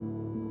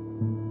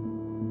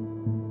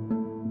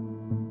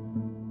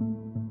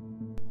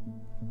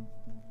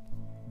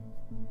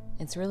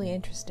It's really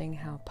interesting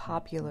how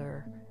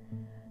popular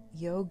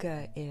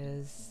yoga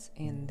is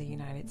in the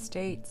United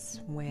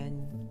States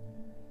when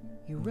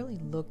you really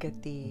look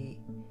at the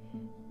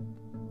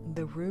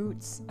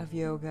roots of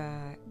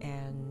yoga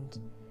and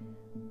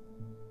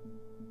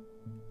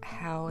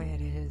how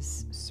it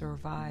has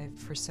survived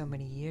for so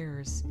many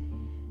years.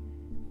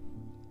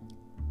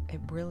 It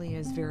really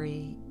is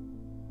very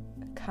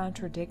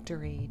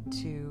contradictory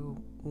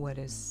to what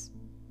is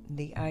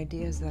the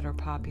ideas that are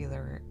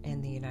popular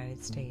in the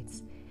United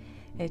States.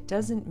 It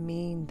doesn't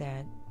mean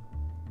that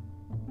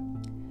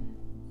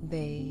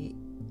they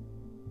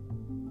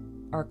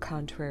are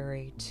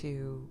contrary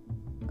to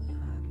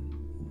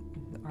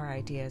our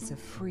ideas of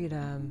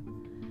freedom,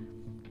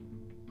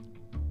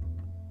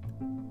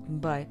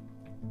 but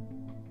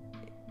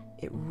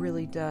it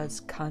really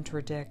does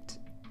contradict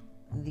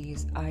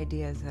these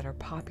ideas that are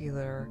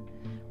popular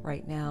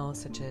right now,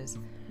 such as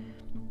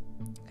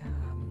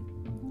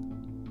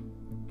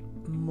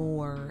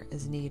more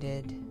is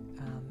needed,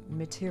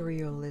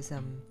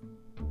 materialism,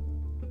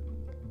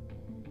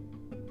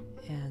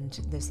 and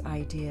this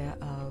idea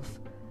of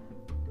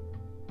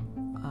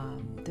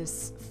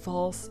this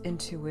false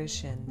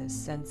intuition, this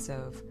sense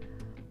of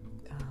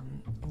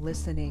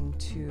listening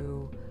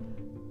to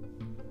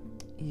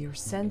your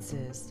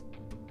senses.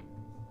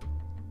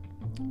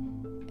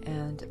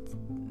 And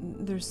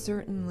there's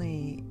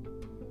certainly,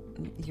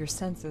 your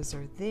senses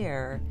are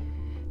there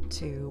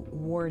to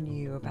warn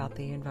you about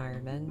the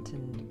environment,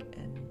 and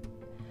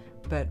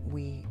but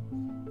we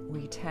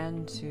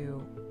tend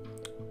to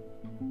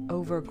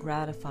over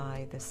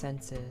gratify the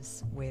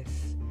senses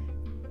with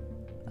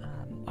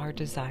our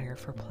desire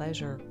for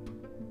pleasure.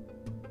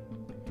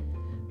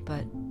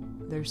 But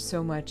there's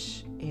so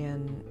much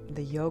in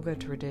the yoga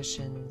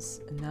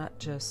traditions, not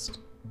just,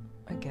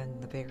 again,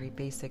 the very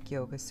basic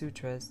Yoga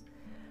Sutras,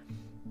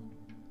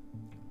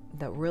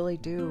 that really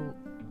do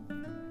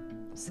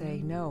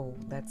say, no,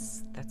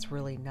 that's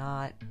really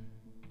not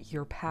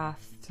your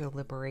path to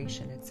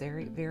liberation. It's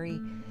very, very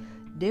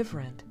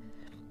different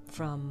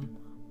from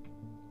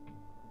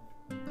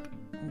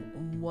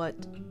what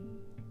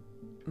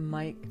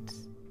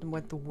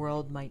the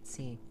world might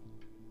see.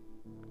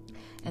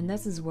 And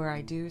this is where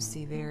I do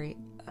see very,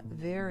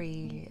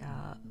 very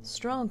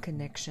strong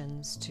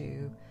connections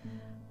to,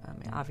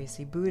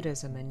 obviously,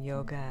 Buddhism and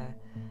yoga.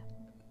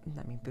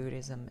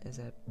 Buddhism is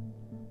a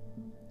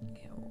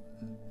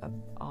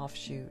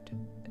offshoot,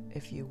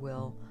 if you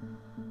will.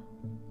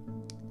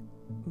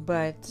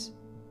 But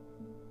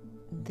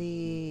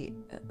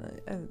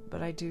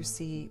I do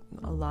see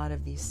a lot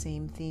of these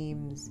same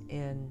themes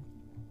in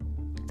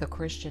the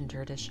Christian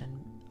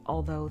tradition,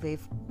 although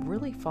they've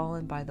really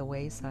fallen by the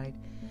wayside.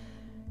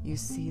 You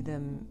see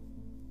them,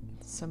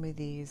 some of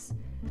these,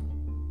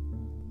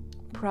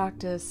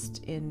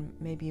 practiced in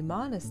maybe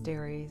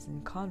monasteries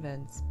and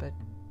convents, but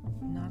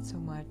not so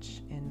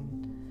much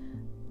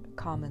in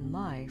common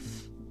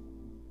life.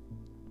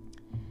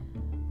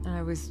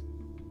 I was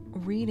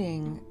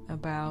reading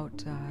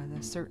about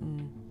a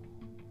certain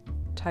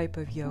type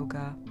of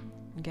yoga.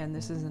 Again,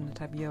 this isn't a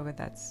type of yoga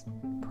that's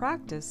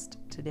practiced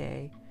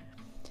today,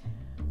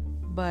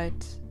 but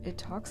it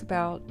talks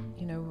about,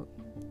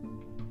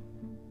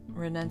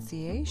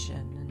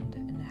 renunciation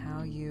and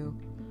how you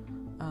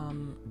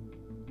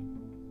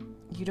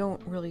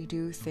don't really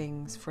do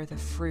things for the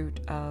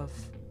fruit of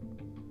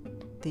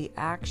the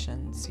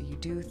action. So you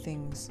do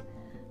things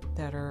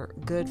that are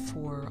good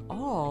for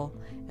all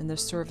in the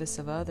service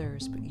of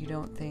others, but you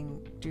don't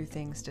do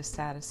things to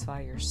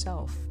satisfy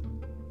yourself.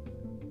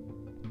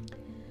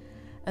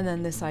 And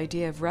then this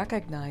idea of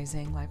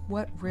recognizing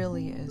what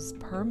really is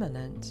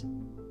permanent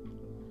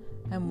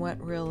and what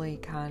really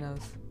kind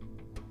of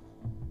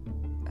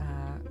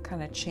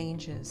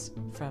changes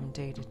from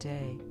day to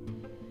day.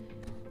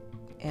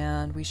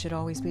 And we should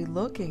always be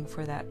looking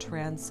for that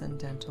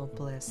transcendental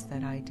bliss,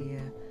 that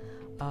idea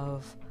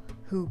of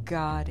who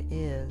God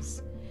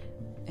is.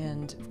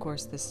 And of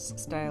course, this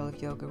style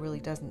of yoga really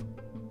doesn't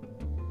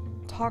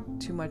talk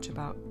too much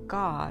about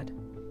God,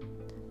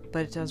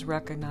 but it does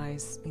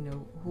recognize,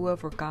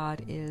 whoever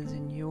God is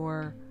in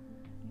your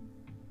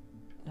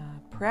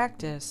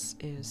practice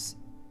is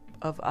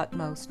of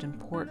utmost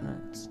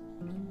importance.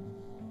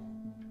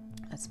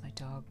 That's my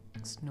dog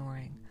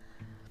snoring.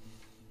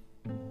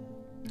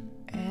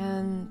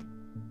 And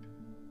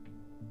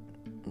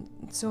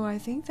so I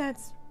think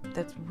that's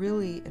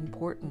really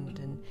important,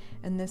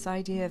 and this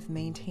idea of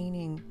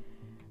maintaining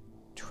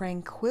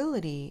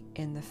tranquility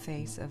in the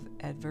face of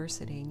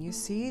adversity. And you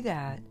see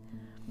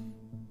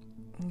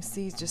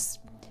just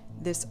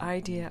this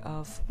idea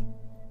of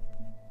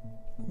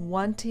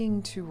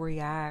wanting to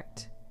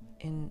react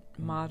in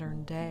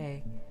modern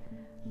day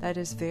that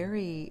is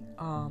very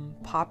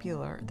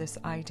popular. This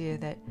idea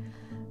that,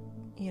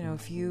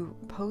 if you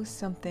post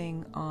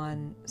something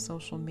on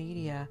social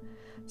media,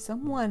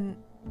 someone,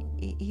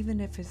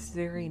 even if it's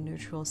very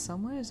neutral,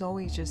 someone is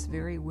always just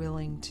very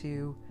willing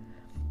to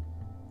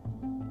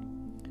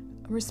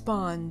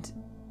respond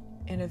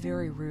in a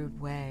very rude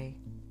way.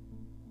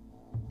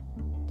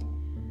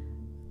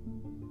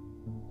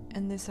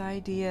 And this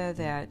idea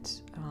that,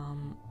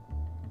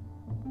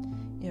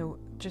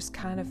 just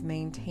kind of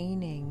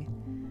maintaining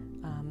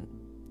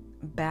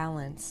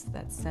balance,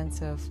 that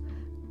sense of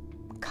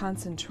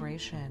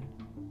concentration.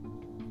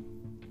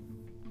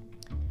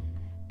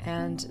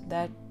 And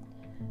that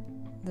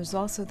there's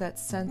also that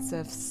sense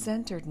of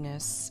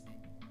centeredness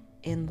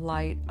in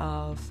light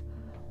of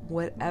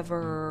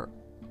whatever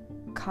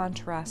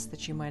contrast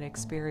that you might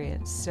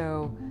experience.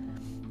 So,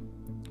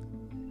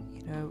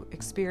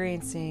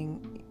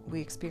 we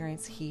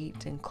experience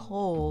heat and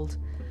cold,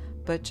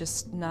 but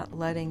just not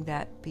letting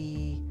that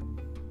be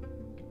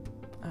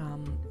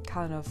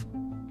kind of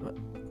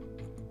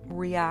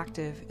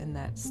reactive in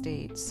that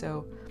state.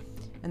 So,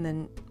 and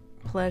then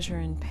pleasure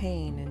and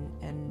pain,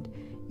 and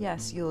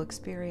yes, you'll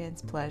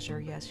experience pleasure,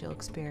 yes, you'll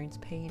experience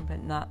pain,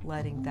 but not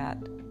letting that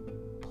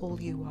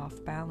pull you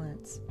off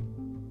balance.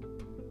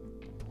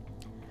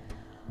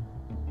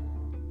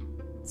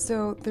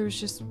 So there's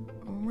just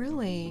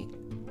really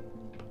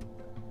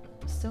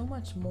so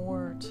much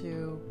more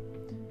to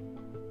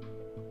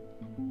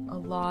a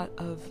lot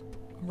of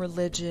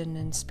religion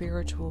and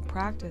spiritual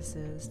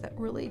practices that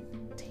really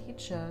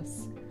teach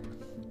us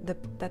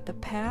that the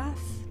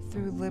path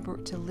through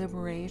to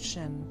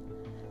liberation,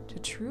 to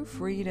true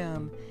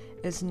freedom,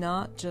 is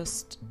not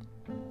just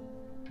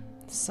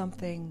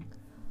something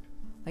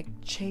like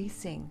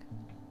chasing.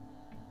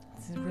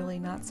 It's really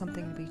not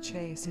something to be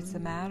chased. It's a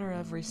matter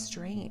of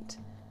restraint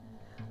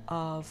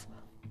of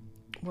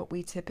what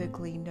we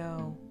typically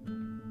know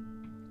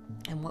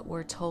and what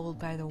we're told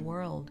by the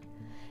world.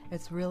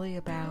 It's really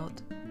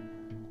about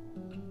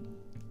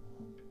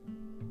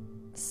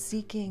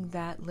seeking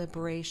that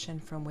liberation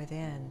from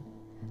within,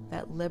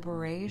 that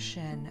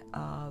liberation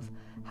of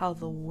how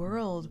the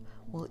world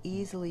will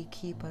easily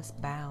keep us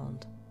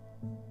bound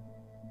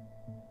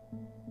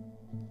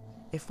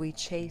if we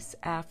chase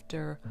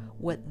after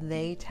what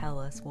they tell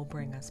us will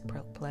bring us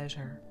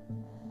pleasure.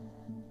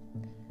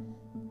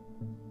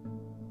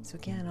 So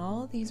again,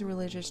 all of these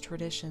religious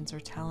traditions are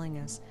telling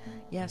us,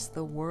 yes,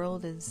 the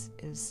world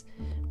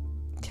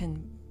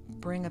can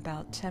bring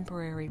about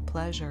temporary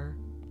pleasure,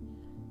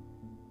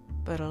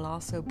 but it'll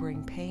also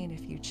bring pain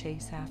if you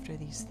chase after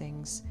these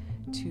things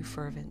too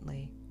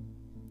fervently.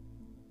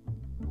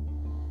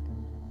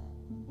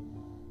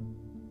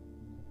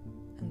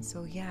 And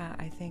so,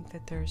 I think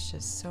that there's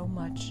just so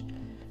much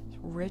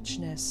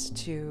richness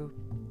to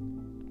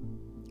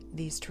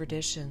these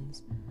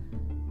traditions.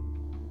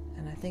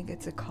 And I think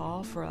it's a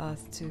call for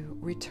us to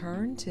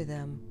return to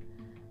them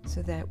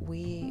so that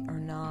we are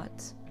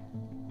not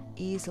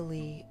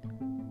easily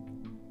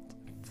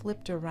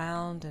flipped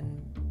around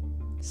and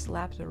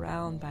slapped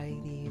around by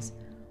these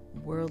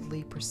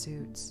worldly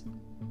pursuits.